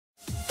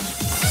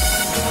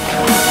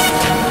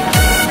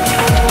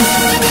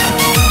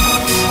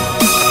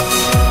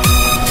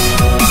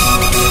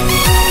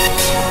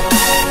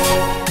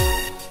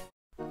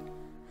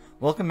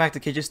back to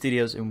KJ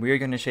Studios, and we're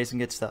going to show you some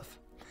good stuff.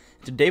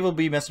 Today we'll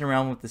be messing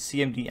around with the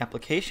CMD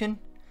application,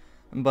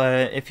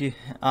 but if you,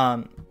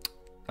 I'm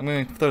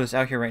going to throw this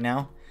out here right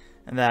now,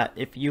 that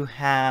if you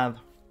have,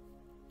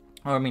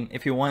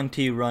 if you want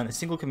to run a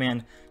single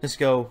command, just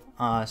go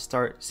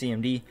start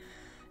CMD.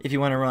 If you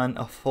want to run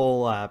a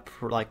full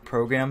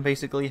program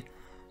basically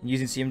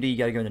using CMD, you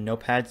got to go into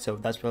Notepad. So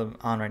that's what I'm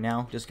on right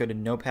now. Just go to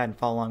Notepad and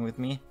follow along with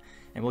me,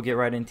 and we'll get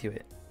right into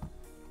it.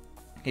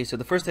 Okay, so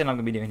the first thing I'm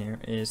going to be doing here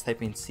is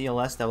typing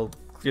CLS. That will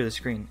clear the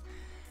screen.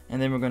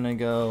 And then we're going to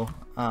go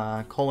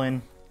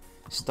colon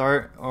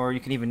start, or you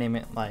can even name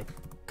it like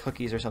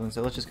cookies or something.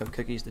 So let's just go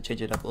cookies to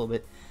change it up a little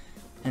bit.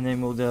 And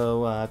then we'll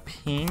go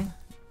ping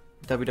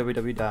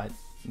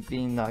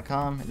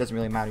www.bean.com. It doesn't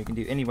really matter. You can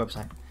do any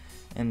website.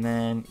 And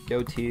then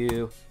go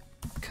to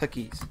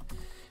cookies.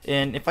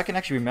 And if I can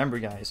actually remember,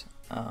 guys,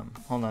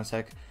 hold on a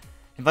sec.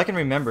 If I can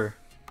remember,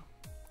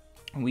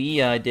 we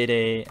did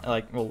a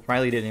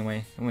Riley did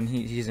anyway when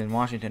he's in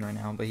Washington right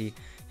now, but he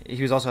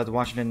was also at the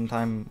Washington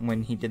time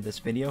when he did this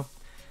video.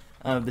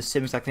 The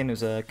same exact thing. It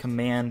was a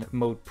command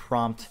mode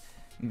prompt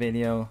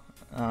video.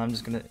 I'm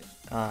just gonna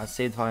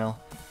save the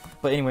file.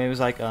 But anyway, it was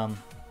like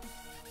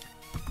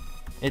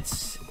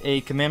it's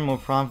a command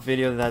mode prompt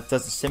video that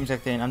does the same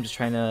exact thing. I'm just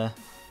trying to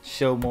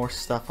show more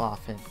stuff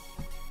off and,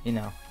 you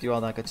know, do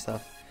all that good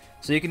stuff.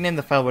 So you can name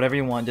the file whatever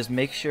you want. Just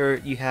make sure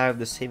you have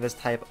the save as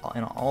type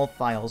in all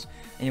files,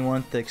 and you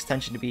want the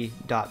extension to be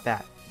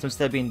 .bat. So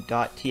instead of being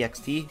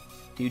 .txt,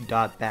 do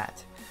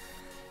 .bat.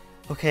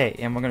 Okay,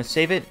 and we're gonna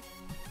save it,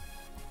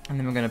 and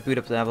then we're gonna boot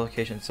up the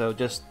application. So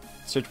just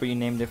search what you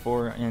named it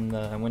for in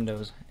the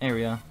Windows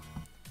area,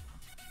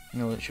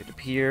 and it should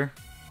appear.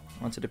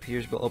 Once it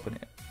appears, we'll open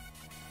it.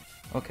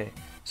 Okay,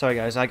 sorry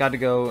guys, I got to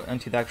go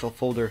into the actual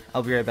folder.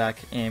 I'll be right back,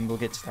 and we'll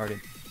get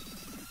started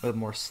with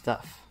more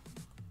stuff.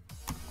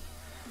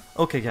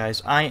 Okay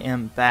guys, I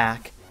am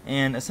back,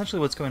 and essentially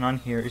what's going on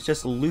here is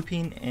just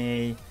looping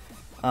a,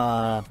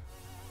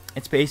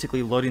 it's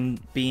basically loading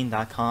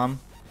bean.com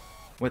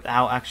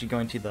without actually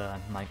going to the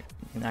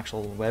an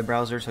actual web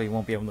browser, so you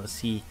won't be able to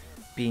see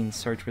Bean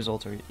search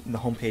results or the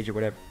homepage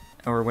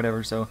or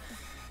whatever. So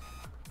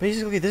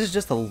basically this is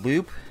just a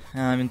loop.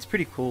 It's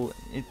pretty cool.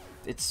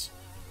 It's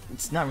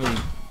not really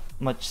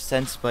much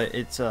sense, but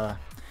it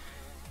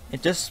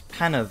just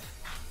kind of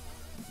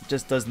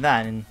just does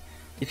that. And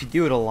if you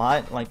do it a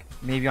lot, like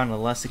maybe on a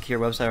less secure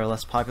website or a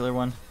less popular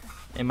one,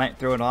 it might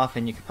throw it off,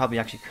 and you could probably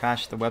actually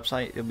crash the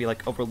website. It'll be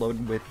like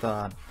overloaded with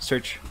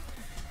search,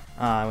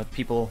 with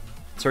people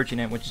searching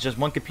it, which is just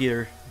one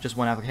computer, just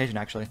one application.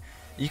 Actually,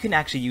 you can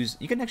use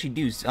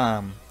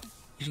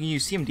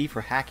CMD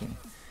for hacking,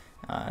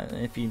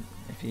 if you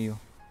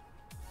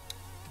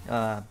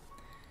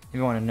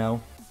want to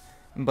know.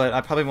 But I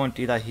probably won't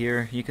do that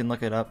here. You can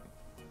look it up.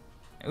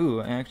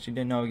 Ooh, I actually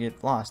didn't know it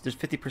get lost. There's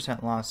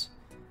 50% loss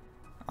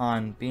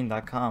on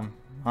bean.com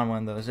on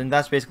one of those, and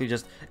that's basically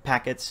just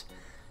packets.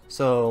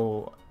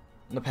 So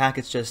the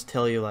packets just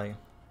tell you like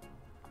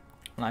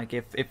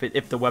if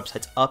the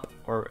website's up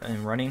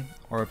and running,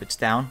 or if it's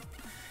down,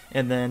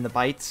 and then the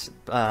bytes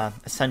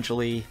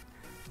essentially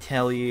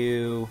tell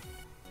you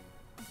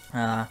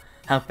how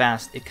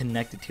fast it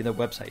connected to the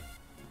website.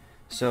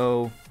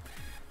 So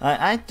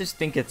I just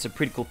think it's a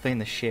pretty cool thing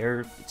to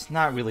share. It's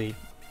not really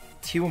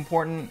too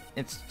important.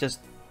 It's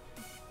just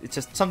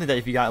something that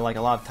if you got like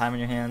a lot of time on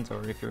your hands,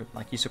 or if you're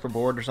super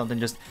bored or something,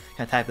 just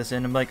kind of type this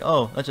in and be like,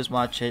 oh, let's just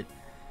watch it,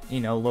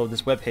 you know, load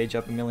this web page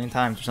up a million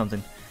times or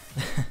something.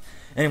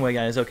 Anyway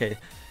guys, okay,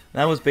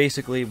 that was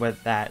basically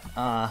what that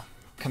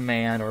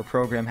command or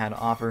program had to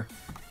offer.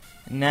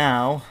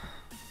 Now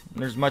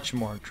there's much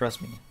more,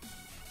 trust me.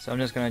 So I'm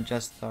just gonna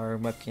adjust our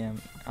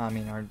webcam,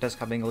 our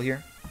desktop angle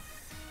here.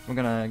 We're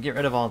gonna get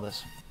rid of all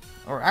this,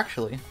 or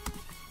actually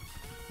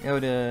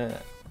go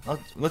to,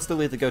 let's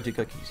delete the go to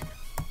cookies here.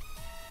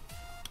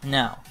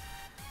 Now,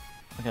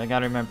 okay, I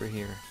gotta remember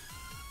here.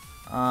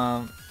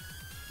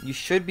 You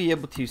should be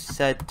able to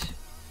set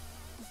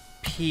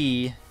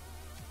p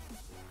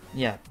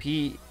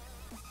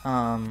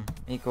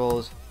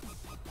equals,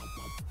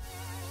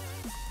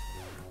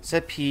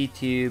 set p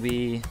to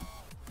be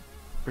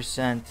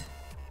percent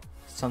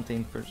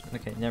something per,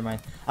 okay, never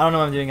mind. I don't know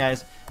what I'm doing,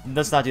 guys.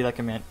 Let's not do that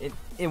command.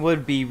 It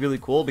would be really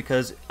cool,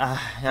 because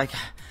I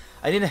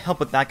didn't help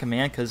with that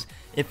command, because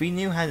if we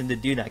knew how to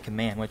do that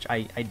command, which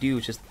I do,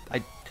 it's just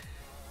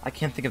I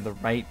can't think of the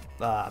right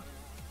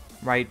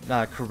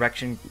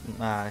correction,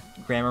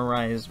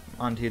 grammarize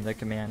onto the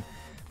command.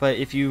 But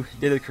if you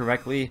did it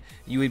correctly,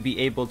 you would be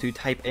able to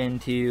type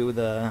into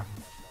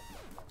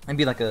it'd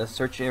be like a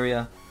search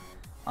area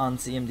on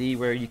CMD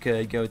where you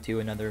could go to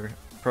another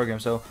program.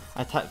 So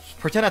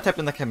pretend I typed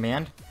in the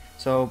command.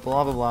 So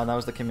blah blah blah, that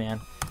was the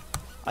command.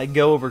 I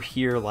go over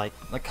here like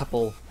a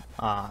couple,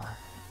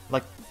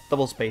 like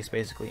double space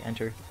basically,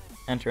 enter,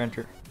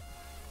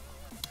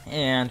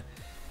 and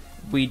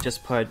we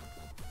just put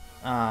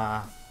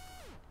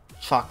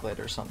chocolate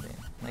or something,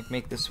 like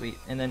make this sweet,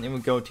 and then it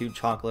would go to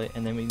chocolate,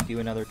 and then we do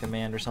another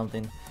command or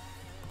something.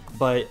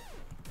 But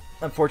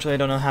unfortunately I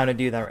don't know how to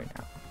do that right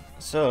now,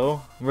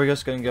 so we're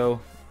just gonna go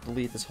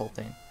delete this whole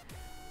thing.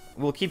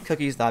 We'll keep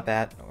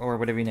cookies.bat or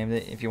whatever you named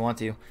it if you want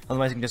to.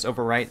 Otherwise, you can just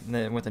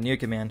overwrite with a new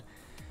command.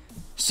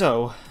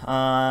 So,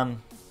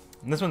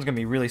 this one's gonna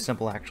be really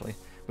simple actually.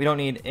 We don't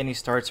need any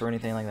starts or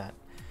anything like that.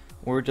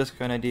 We're just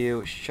gonna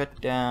do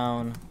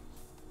shutdown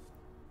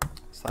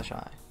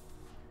 /i.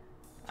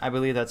 I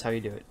believe that's how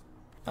you do it.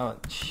 Oh,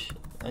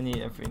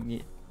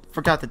 I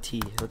forgot the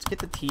T. Let's get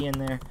the T in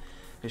there.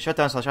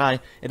 Shutdown /i.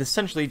 It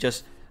essentially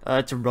just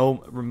it's a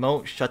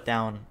remote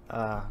shutdown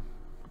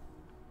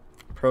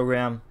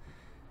program.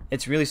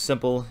 It's really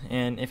simple,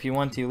 and if you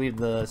want to leave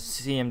the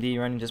CMD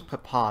running, just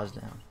put pause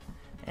down,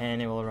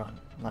 and it will run.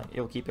 Like, it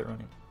will keep it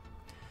running.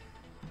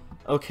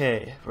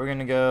 Okay,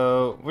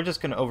 we're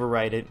just gonna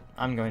overwrite it.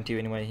 I'm going to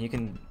anyway. You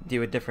can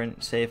do a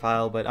different save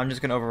file, but I'm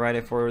just gonna overwrite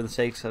it for the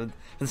sake of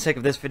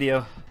this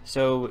video,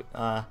 so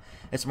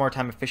it's more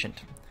time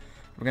efficient.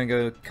 We're gonna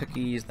go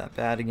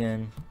cookies.bat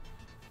again.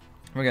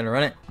 We're gonna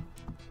run it,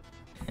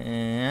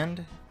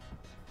 and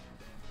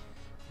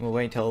we'll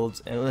wait till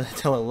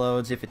it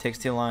loads. If it takes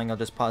too long, I'll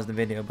just pause the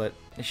video, but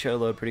it should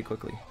load pretty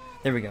quickly.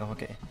 There we go.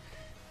 Okay,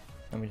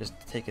 let me just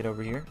take it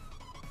over here.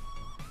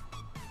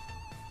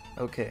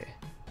 Okay.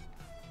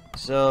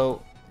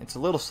 So it's a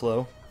little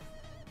slow,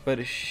 but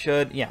it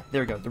should. Yeah,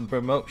 there we go. The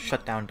remote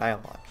shutdown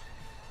dialog,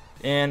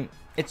 and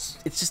it's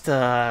just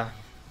a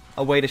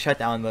way to shut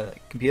down the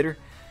computer.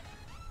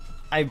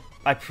 I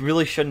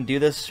really shouldn't do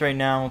this right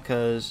now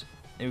because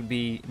it would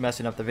be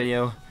messing up the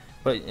video.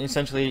 But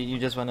essentially, you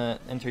just want to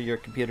enter your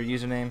computer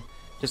username.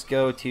 Just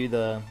go to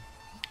the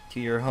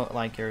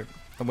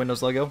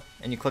Windows logo,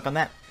 and you click on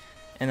that.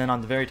 And then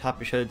on the very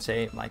top, it should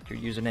say like your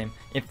username.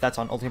 If that's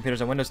on Ultimate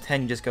Computers on Windows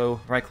 10, you just go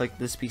right-click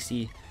this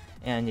PC.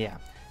 And yeah,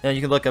 then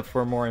you can look up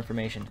for more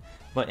information.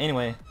 But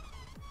anyway,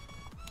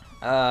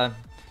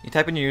 you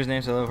type in your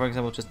username. So for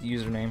example, just the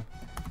username,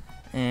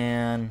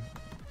 and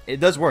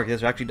it does work.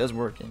 This actually does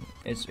work. And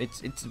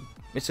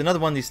it's another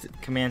one of these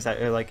commands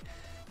that are like,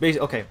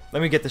 okay,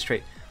 let me get this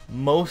straight.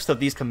 Most of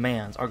these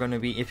commands are going to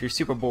be if you're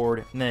super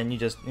bored and then you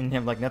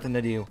have like nothing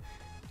to do,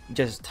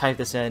 just type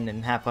this in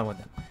and have fun with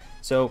them.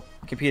 So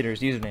computers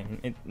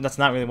username. That's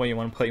not really what you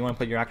want to put. You want to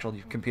put your actual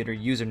computer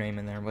username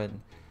in there, but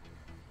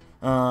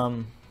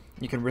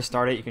you can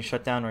restart it, you can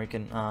shut down, or you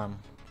can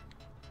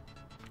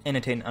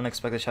annotate an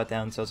unexpected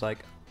shutdown. So it's like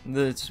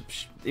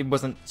it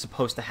wasn't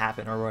supposed to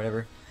happen or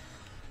whatever.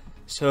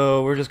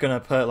 So we're just gonna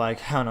put like,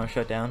 I don't know,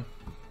 shutdown.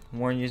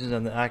 Warn users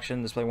of the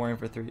action, display warning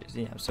for 3 years.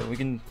 Yeah, so we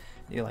can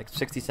do like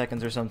 60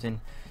 seconds or something.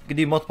 You can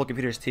do multiple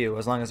computers too,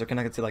 as long as they're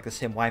connected to like the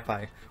same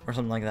Wi-Fi or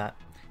something like that,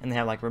 and they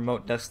have like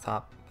remote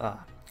desktop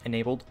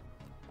enabled.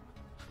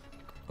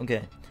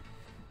 Okay.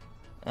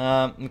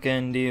 We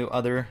can do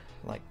other,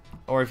 like,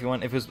 or if you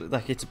want, if it's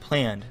like it's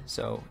planned.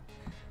 So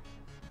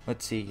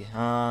let's see.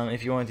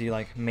 If you want to do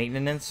like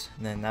maintenance,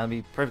 then that'll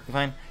be perfectly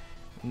fine.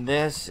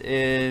 This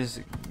is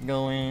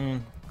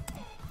going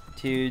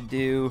to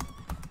do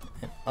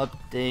an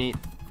update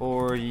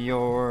for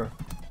your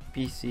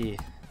PC.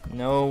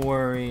 No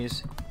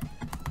worries,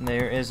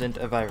 there isn't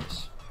a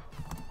virus.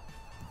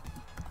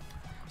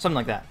 Something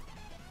like that.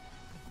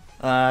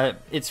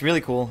 It's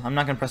really cool. I'm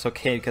not gonna press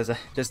OK because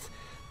just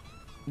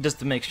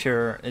to make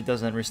sure it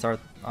doesn't restart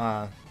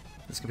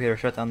this computer,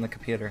 shut down the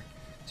computer.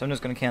 So I'm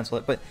just gonna cancel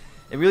it. But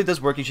it really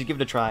does work. You should give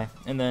it a try,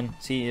 and then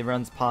see it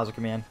runs pause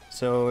command,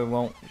 so it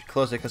won't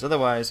close it. Because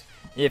otherwise,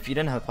 if you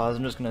didn't have pause,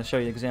 I'm just gonna show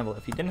you an example.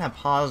 If you didn't have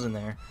pause in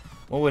there,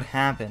 what would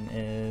happen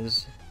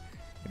is,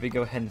 if we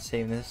go ahead and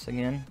save this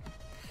again,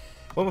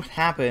 what would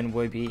happen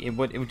would be it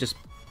would just,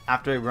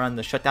 after it run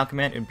the shutdown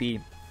command, it would be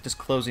just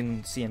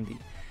closing CMD.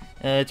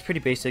 It's pretty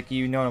basic.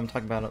 You know what I'm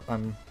talking about,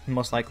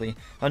 most likely.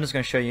 I'm just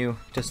gonna show you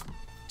just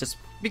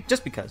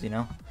because, you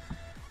know.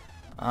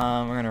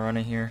 We're gonna run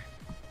it here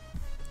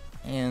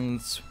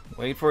and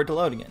wait for it to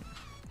load again.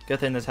 Good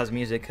thing this has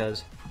music,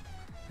 because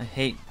I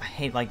hate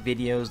like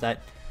videos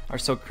that are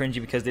so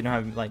cringy because they don't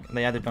have, like,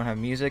 they either don't have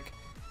music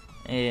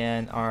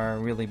and are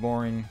really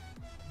boring.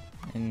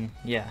 And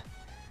yeah.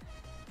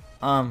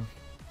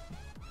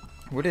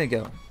 Where did it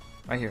go?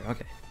 Right here.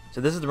 Okay.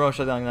 So this is the remote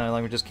shutdown that I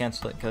like. We just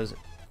cancel it because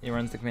it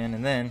runs the command,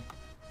 and then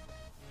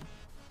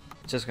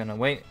it's just gonna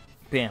wait.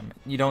 Bam!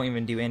 You don't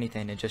even do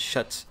anything. It just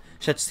shuts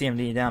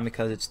CMD down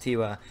because it's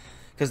too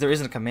because there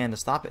isn't a command to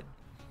stop it.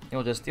 It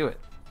will just do it.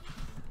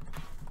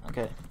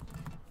 Okay.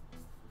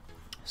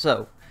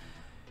 So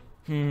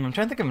I'm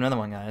trying to think of another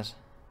one, guys.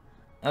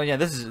 Oh yeah,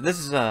 this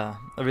is a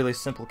really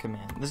simple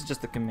command. This is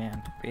just a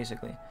command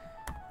basically.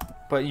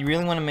 But you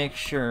really want to make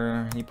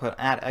sure you put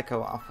add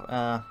echo off.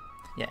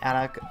 Yeah,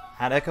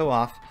 add echo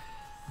off.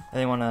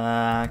 And you want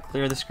to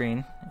clear the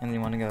screen, and then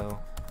you want to go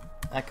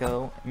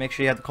echo. Make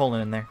sure you have the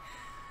colon in there.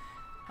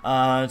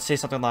 Say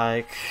something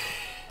like,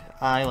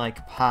 I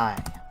like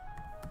pie.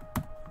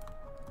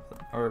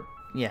 Or,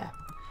 yeah.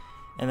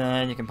 And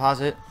then you can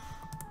pause it,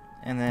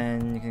 and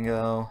then you can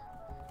go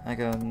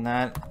echo, and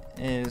that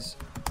is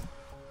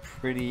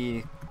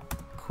pretty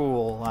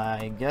cool,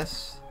 I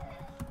guess.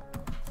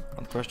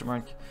 Question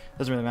mark.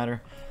 Doesn't really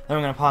matter. Then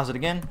we're going to pause it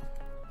again,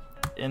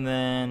 and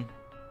then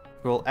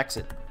we'll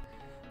exit.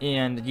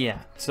 And yeah,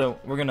 so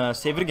we're gonna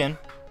save it again.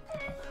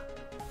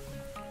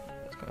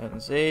 Let's go ahead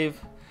and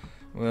save.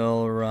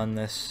 We'll run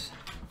this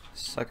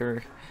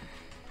sucker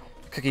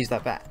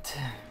cookies.bat.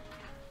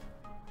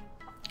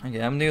 Okay,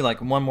 I'm gonna do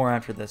like one more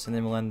after this, and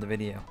then we'll end the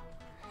video.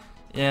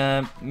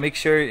 Yeah, make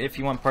sure if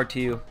you want part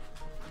 2,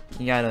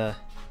 you gotta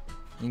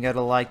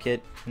like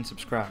it and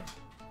subscribe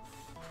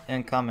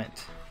and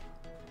comment.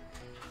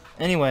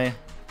 Anyway,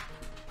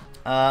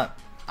 I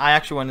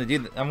actually wanted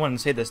to I wanted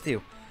to say this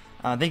too.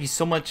 Thank you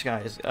so much,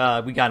 guys.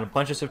 We got a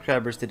bunch of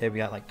subscribers today. We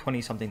got like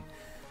 20 something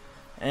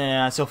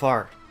so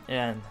far,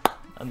 and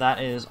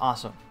that is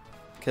awesome.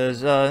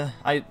 Cause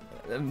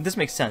this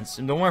makes sense.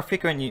 The more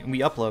frequent we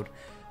upload,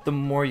 the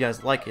more you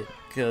guys like it.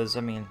 Cause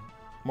I mean,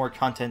 more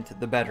content,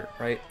 the better,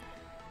 right?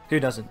 Who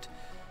doesn't?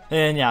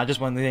 And yeah, I just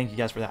wanted to thank you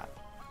guys for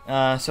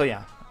that. So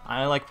yeah,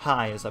 I Like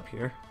Pie is up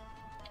here,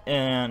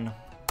 and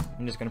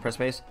I'm just gonna press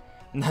space.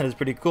 And that is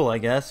pretty cool, I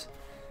guess,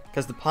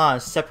 because the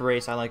pause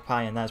separates I Like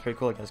Pie, and that's pretty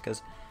cool, I guess.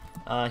 Because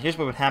here's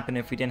what would happen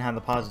if we didn't have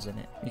the pauses in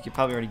it. You could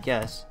probably already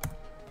guess,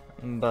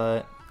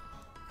 but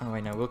oh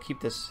wait, no, we'll keep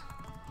this.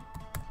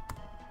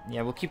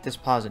 Yeah, we'll keep this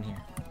pause in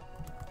here,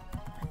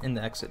 in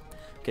the exit.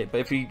 Okay, but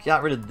if we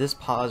got rid of this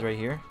pause right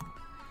here,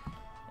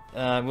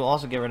 we'll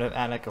also get rid of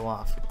add echo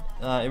off.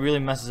 It really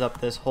messes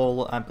up this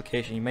whole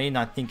application. You may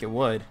not think it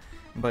would,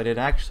 but it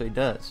actually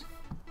does.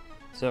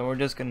 So we're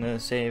just gonna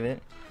save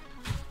it.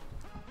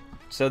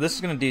 So this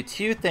is gonna do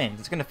 2 things.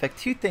 It's gonna affect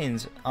 2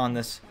 things on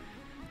this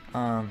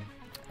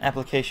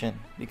application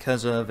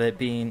because of it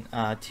being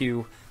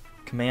 2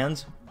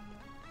 commands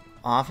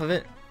off of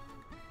it.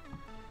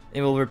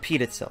 It will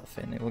repeat itself,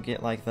 and it will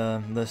get like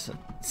this.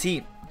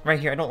 See right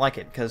here, I don't like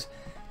it because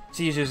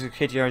C uses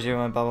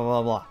KTR01 blah blah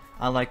blah blah.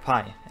 I Like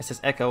Pie. It says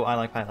echo I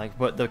Like Pie, like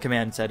what the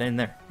command said in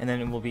there, and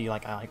then it will be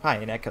like I Like Pie.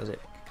 It echoes it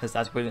because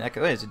that's what an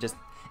echo is. It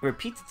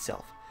repeats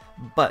itself.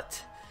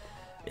 But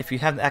if you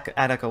have the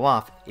add echo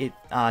off, it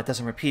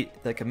doesn't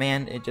repeat the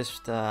command. It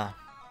just does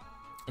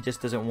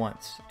it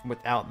once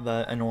without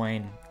the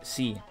annoying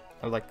C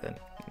or like the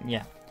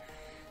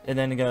and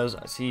then it goes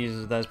C.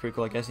 That's pretty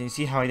cool, I guess. And you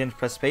see how I didn't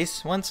press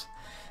space once?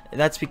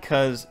 That's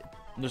because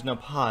there's no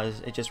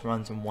pause. It just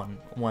runs in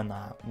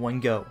one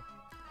go.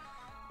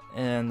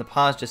 And the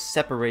pause just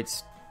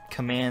separates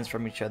commands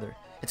from each other.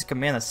 It's a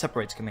command that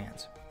separates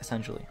commands,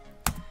 essentially.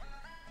 And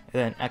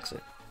then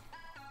exit.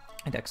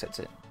 It exits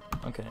it.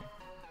 Okay.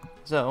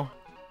 So,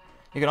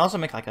 you can also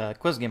make like a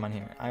quiz game on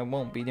here. I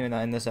won't be doing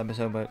that in this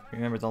episode, but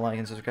remember to like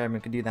and subscribe, and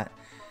you can do that.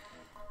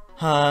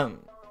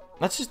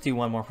 Let's just do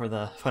one more for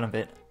the fun of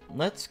it.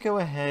 Let's go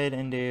ahead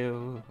and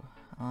do,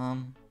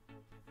 oh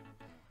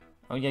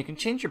yeah, you can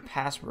change your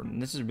password,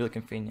 and this is really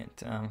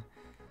convenient.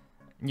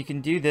 You can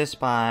do this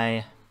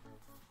by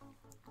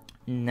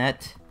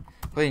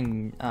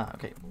putting,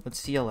 okay,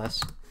 let's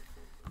CLS,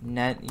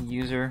 net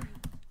user,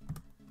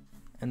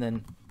 and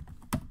then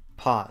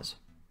pause.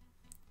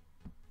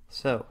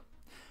 So,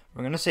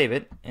 we're going to save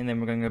it, and then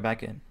we're going to go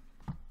back in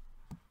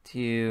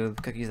to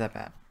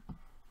cookies.bat.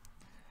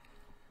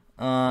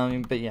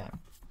 But yeah.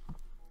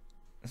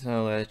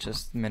 So let's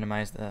just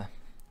minimize the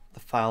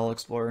file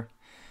explorer.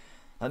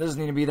 That doesn't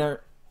need to be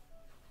there.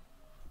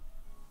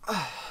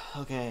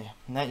 Okay,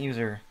 net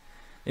user.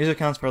 User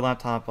accounts for a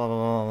laptop, blah, blah,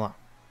 blah, blah.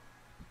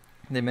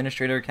 The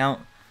administrator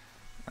account,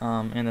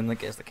 and then the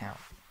guest account.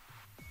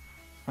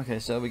 Okay,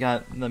 so we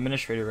got the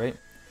administrator, right?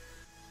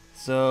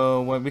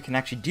 So what we can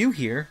actually do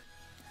here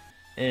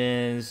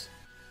is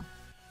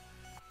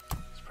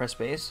let's press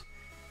space.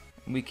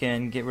 We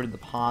can get rid of the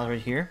pause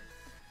right here,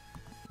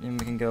 and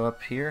we can go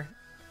up here,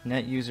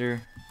 net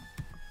user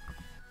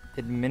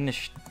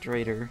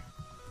administrator.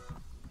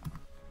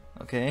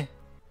 Okay,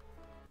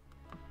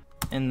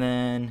 and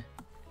then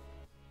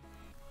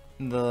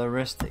the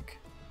heuristic.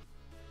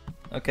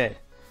 Okay,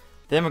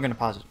 then we're gonna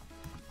pause it.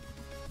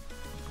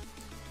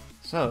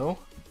 So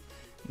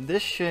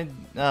this should,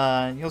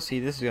 you'll see,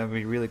 this is gonna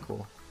be really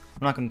cool.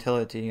 I'm not gonna tell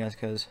it to you guys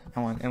because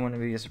I want it to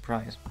be a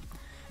surprise.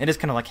 It is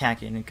kind of like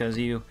hacking because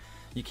you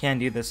can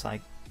do this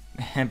like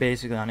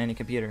basically on any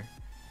computer.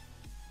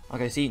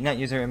 Okay, see, net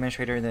user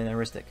administrator, and then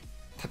heuristic.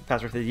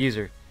 Password for the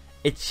user.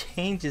 It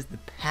changes the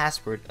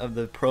password of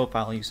the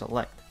profile you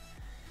select.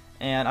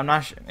 And I'm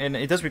not sure, and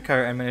it does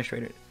require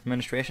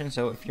administration.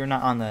 So if you're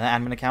not on the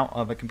admin account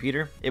of a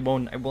computer, it will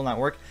not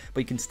work.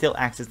 But you can still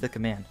access the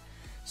command.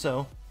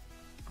 So,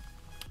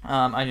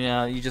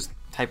 you just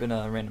type in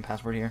a random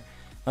password here.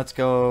 Let's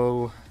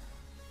go.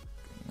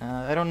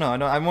 I don't know.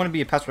 I want to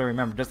be a password I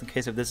remember, just in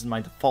case if this is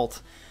my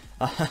default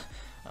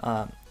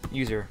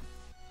user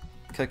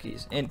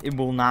cookies, and it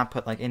will not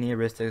put like any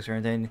heuristics or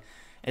anything.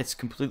 It's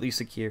completely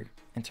secure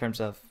in terms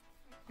of,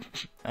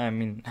 I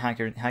mean,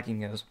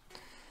 hacking goes.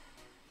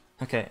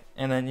 Okay,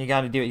 and then you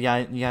gotta do it.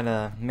 You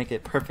gotta make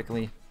it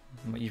perfectly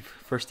what you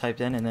first typed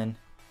in, and then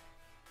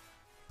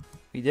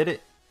we did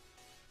it.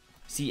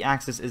 See,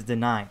 access is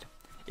denied.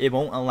 It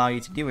won't allow you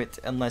to do it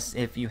unless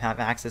if you have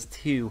access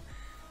to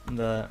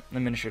the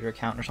administrator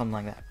account or something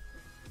like that.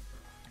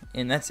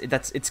 And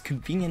it's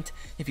convenient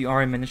if you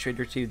are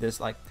administrator to this,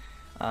 like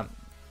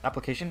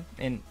application,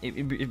 and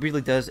it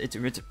really does. It's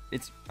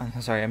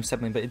I'm sorry, I'm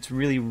stumbling, but it's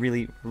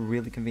really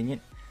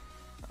convenient.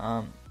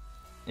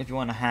 If you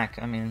want to hack,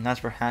 I mean, that's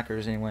for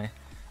hackers anyway.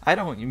 I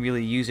don't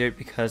really use it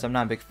because I'm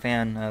not a big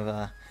fan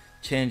of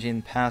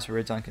changing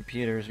passwords on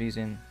computers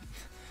using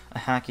a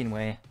hacking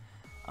way.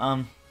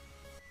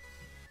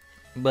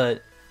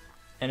 But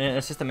and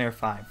a System Error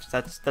 5,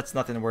 so that's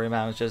nothing to worry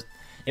about. It's just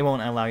it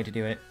won't allow you to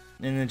do it,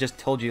 and it just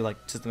told you like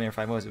System Error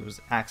 5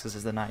 was access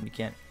is denied. You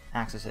can't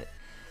access it.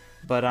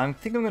 But I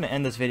think I'm gonna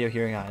end this video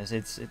here, guys.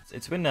 It's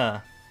been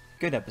a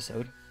good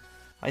episode.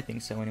 I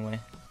think so anyway.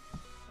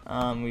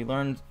 We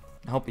learned.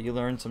 I hope you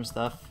learned some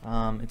stuff.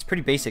 It's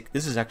pretty basic.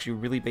 This is actually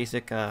really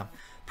basic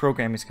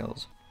programming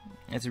skills.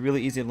 It's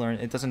really easy to learn.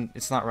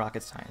 It's not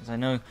rocket science. I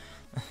know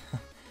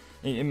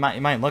it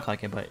might look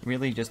like it, but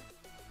really just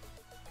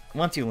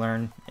once you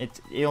learn,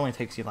 it only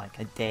takes you like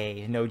a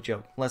day. No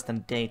joke, less than a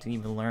day to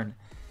even learn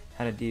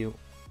how to do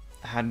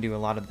a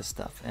lot of this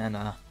stuff. And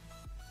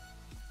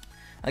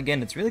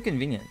again, it's really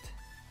convenient.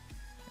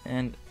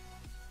 And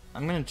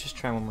I'm gonna just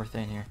try one more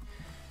thing here,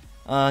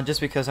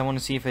 just because I want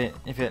to see if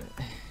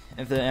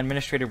the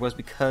administrator was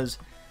because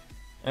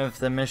if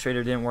the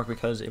administrator didn't work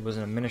because it was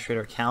an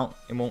administrator account,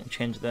 it won't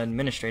change the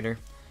administrator.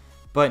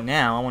 But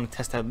now I want to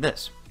test out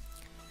this.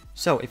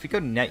 So if you go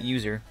to net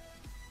user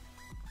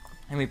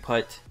and we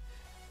put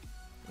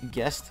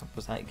guest,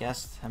 was that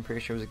guest? I'm pretty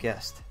sure it was a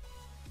guest.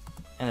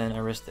 And then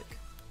heuristic.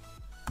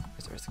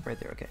 There's heuristic right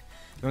there, okay.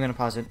 Then we're gonna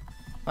pause it.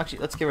 Actually,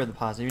 let's get rid of the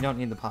pause. You don't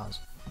need the pause.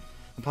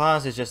 The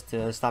pause is just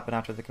to stop it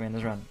after the command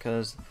is run,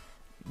 because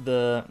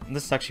this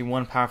is actually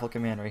one powerful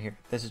command right here.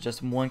 This is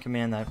just one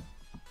command that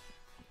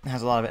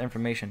has a lot of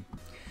information.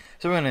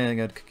 So we're gonna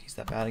go to cookie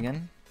step out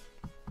again.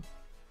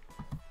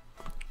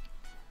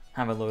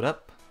 Have it load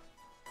up.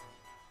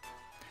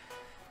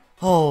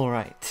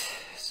 Alright,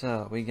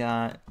 so we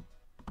got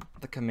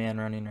the command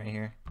running right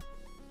here.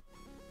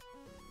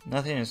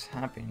 Nothing is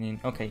happening.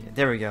 Okay,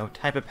 there we go.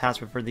 Type a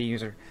password for the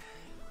user.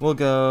 We'll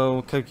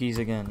go cookies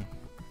again.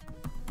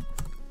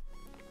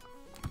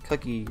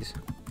 Cookies.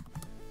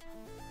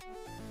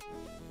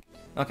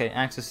 Okay,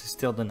 access is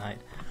still denied.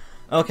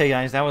 Okay,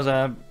 guys, that was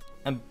a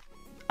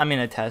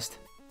test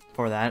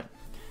for that.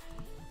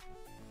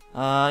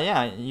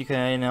 Yeah, you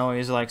can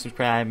always like,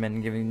 subscribe,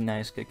 and give me a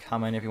nice good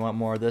comment if you want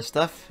more of this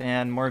stuff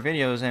and more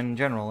videos in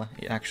general,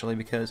 actually,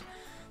 because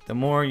the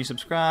more you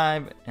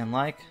subscribe and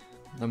like,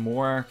 the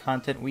more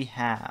content we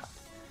have.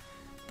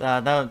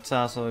 That's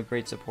also a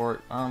great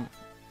support. Yeah,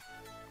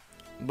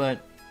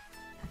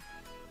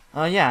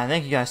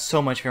 thank you guys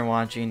so much for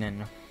watching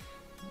and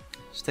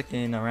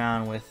sticking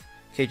around with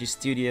KG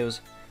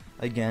Studios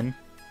again.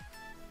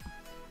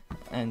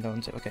 And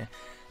don't say okay.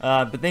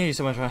 But thank you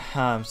so much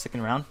for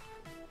sticking around.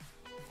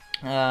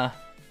 Yeah,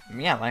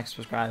 like,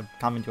 subscribe,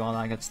 comment, do all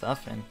that good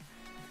stuff, and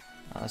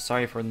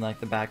sorry for like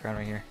the background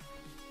right here.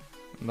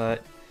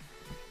 But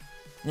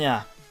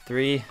yeah,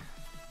 3,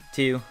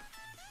 2,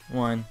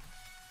 1,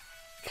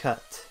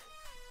 cut.